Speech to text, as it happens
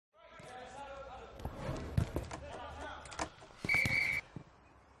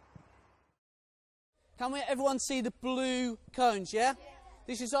Can everyone see the blue cones, yeah?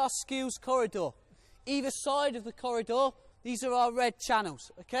 This is our skills corridor. Either side of the corridor, these are our red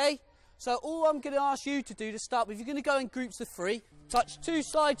channels, okay? So all I'm going to ask you to do to start with, you're going to go in groups of 3, touch 2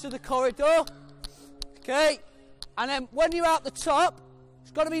 sides of the corridor, okay? And then when you're out the top,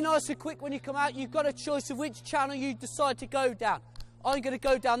 it's got to be nice and quick when you come out. You've got a choice of which channel you decide to go down. I'm going to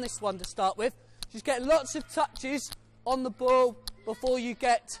go down this one to start with. Just get lots of touches on the ball before you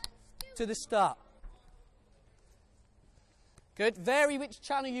get to the start. Good. Vary which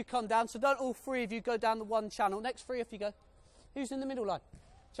channel you come down, so don't all 3 of you go down the one channel. Next 3 off you go. Who's in the middle line?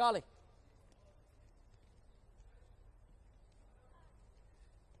 Charlie.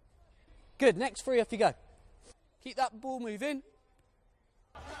 Good. Next 3 off you go. Keep that ball moving.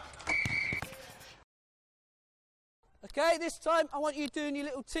 Okay, this time I want you doing your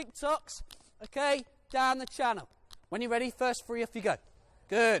little tick-tocks, okay, down the channel. When you're ready, first 3 off you go.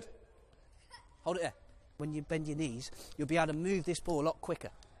 Good. Hold it there. When you bend your knees, you'll be able to move this ball a lot quicker.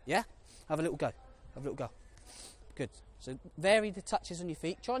 Yeah? Have a little go. Have a little go. Good. So vary the touches on your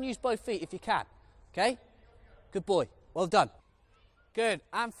feet. Try and use both feet if you can. Okay? Good boy. Well done. Good.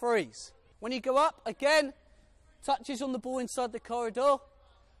 And freeze. When you go up, again, touches on the ball inside the corridor.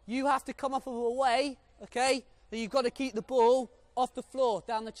 You have to come up with a way, okay, that you've got to keep the ball off the floor,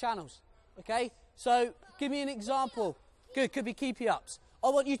 down the channels. Okay? So give me an example. Good. Could be keepy ups. I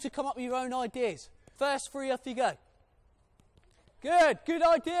want you to come up with your own ideas. First 3 off you go. Good, good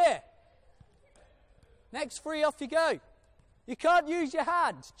idea. Next 3 off you go. You can't use your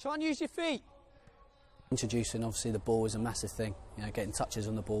hands, try and use your feet. Introducing obviously the ball is a massive thing, you know, getting touches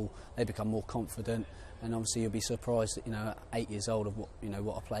on the ball, they become more confident, and obviously you'll be surprised that, you know, at 8 years old of what, you know,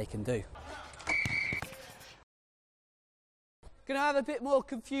 what a player can do. Going to have a bit more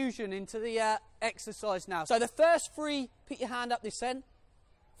confusion into the exercise now. So the first 3, put your hand up this end.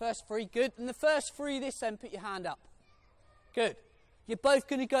 First 3, good. And the first 3 this end, put your hand up. Good. You're both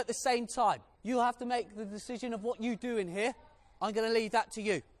going to go at the same time. You'll have to make the decision of what you do in here. I'm going to leave that to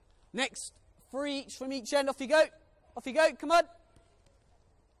you. Next 3 each from each end. Off you go. Off you go. Come on.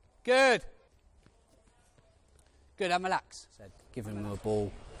 Good. Good, and relax. So give them a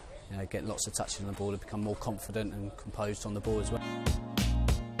ball, you know, get lots of touches on the ball to become more confident and composed on the ball as well.